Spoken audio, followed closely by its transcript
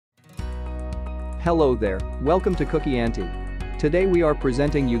Hello there, welcome to CookyAunty. Today we are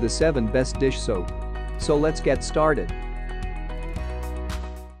presenting you the 7 best dish soap. So let's get started.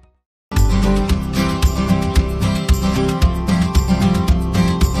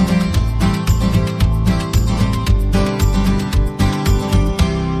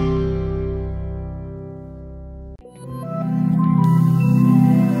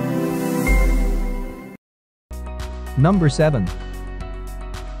 Number 7.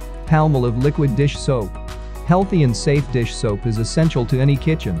 Palmolive Liquid Dish Soap. Healthy and safe dish soap is essential to any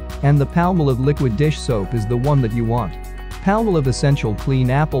kitchen, and the Palmolive Liquid Dish Soap is the one that you want. Palmolive Essential Clean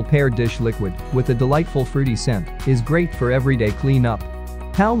Apple Pear Dish Liquid, with a delightful fruity scent, is great for everyday cleanup.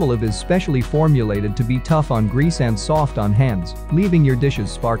 Palmolive is specially formulated to be tough on grease and soft on hands, leaving your dishes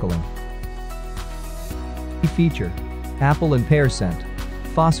sparkling. Feature: apple and pear scent.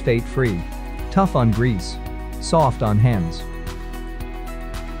 Phosphate-free. Tough on grease. Soft on hands.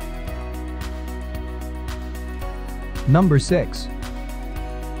 Number 6.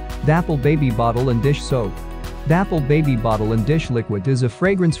 DAPPLE Baby Bottle and Dish Soap. DAPPLE Baby Bottle and Dish Liquid is a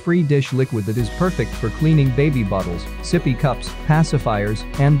fragrance-free dish liquid that is perfect for cleaning baby bottles, sippy cups, pacifiers,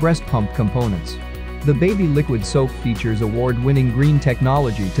 and breast pump components. The baby liquid soap features award-winning green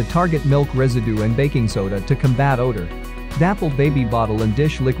technology to target milk residue and baking soda to combat odor. DAPPLE Baby Bottle and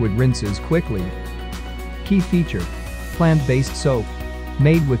Dish Liquid rinses quickly. Key feature: plant-based soap.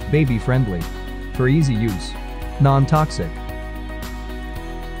 Made with baby-friendly. For easy use. Non-toxic.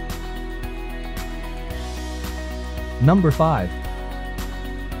 Number 5.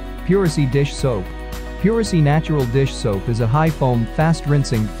 Puracy Dish Soap. Puracy Natural Dish Soap is a high-foam,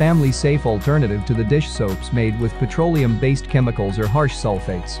 fast-rinsing, family-safe alternative to the dish soaps made with petroleum-based chemicals or harsh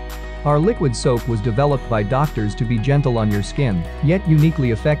sulfates. Our liquid soap was developed by doctors to be gentle on your skin, yet uniquely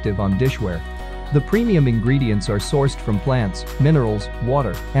effective on dishware. The premium ingredients are sourced from plants, minerals,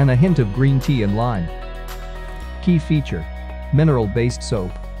 water, and a hint of green tea and lime. Key feature: mineral-based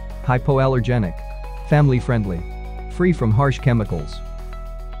soap. Hypoallergenic. Family-friendly. Free from harsh chemicals.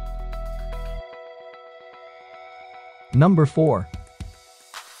 Number 4.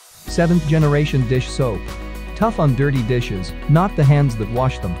 7th Generation Dish Soap. Tough on dirty dishes, not the hands that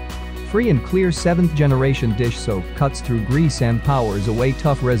wash them. Free and clear 7th Generation Dish Soap cuts through grease and powers away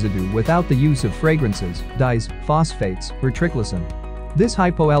tough residue without the use of fragrances, dyes, phosphates, or triclosan. This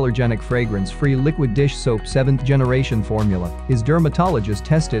hypoallergenic fragrance-free liquid dish soap 7th generation formula is dermatologist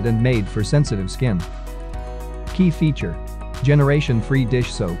tested and made for sensitive skin. Key feature: generation-free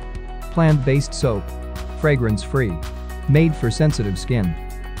dish soap. Plant-based soap. Fragrance-free. Made for sensitive skin.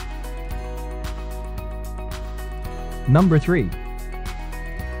 Number 3.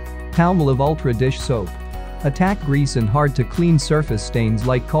 Palmolive Ultra Dish Soap. Attack grease and hard-to-clean surface stains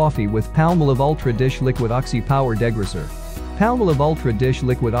like coffee with Palmolive Ultra Dish Liquid Oxy Power Degressor. Palmolive Ultra Dish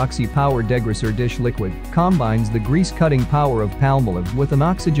Liquid Oxy Power Degressor Dish Liquid combines the grease-cutting power of Palmolive with an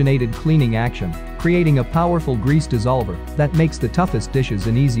oxygenated cleaning action, creating a powerful grease dissolver that makes the toughest dishes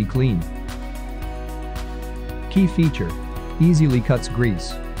an easy clean. Key feature: easily cuts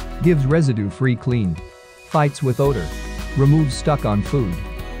grease. Gives residue-free clean. Fights with odor. Removes stuck-on food.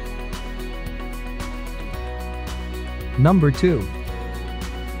 Number 2.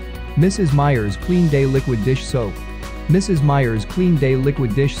 Mrs. Meyer's Clean Day Liquid Dish Soap. Mrs. Meyer's Clean Day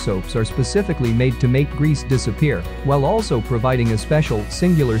Liquid Dish Soaps are specifically made to make grease disappear, while also providing a special,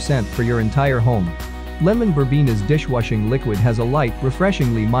 singular scent for your entire home. Lemon Verbena's dishwashing liquid has a light,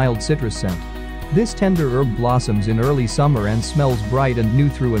 refreshingly mild citrus scent. This tender herb blossoms in early summer and smells bright and new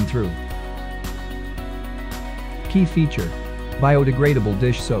through and through. Key feature: biodegradable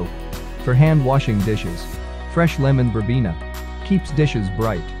dish soap. For hand washing dishes. Fresh lemon verbena. Keeps dishes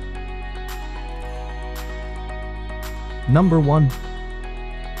bright. Number 1.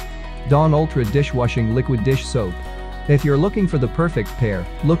 Dawn Ultra Dishwashing Liquid Dish Soap. If you're looking for the perfect pair,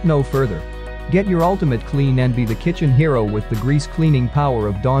 look no further. Get your ultimate clean and be the kitchen hero with the grease cleaning power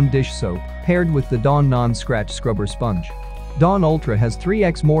of Dawn Dish Soap, paired with the Dawn Non-Scratch Scrubber Sponge. Dawn Ultra has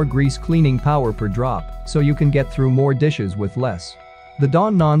 3x more grease cleaning power per drop, so you can get through more dishes with less. The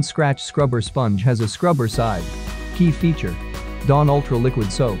Dawn Non-Scratch Scrubber Sponge has a scrubber side. Key feature: Dawn Ultra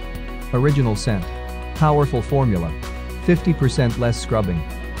Liquid Soap. Original scent. Powerful formula. 50% less scrubbing.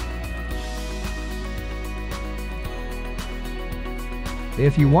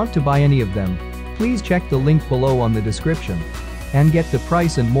 If you want to buy any of them, please check the link below on the description and get the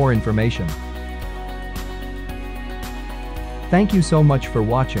price and more information. Thank you so much for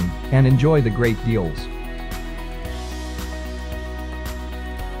watching and enjoy the great deals.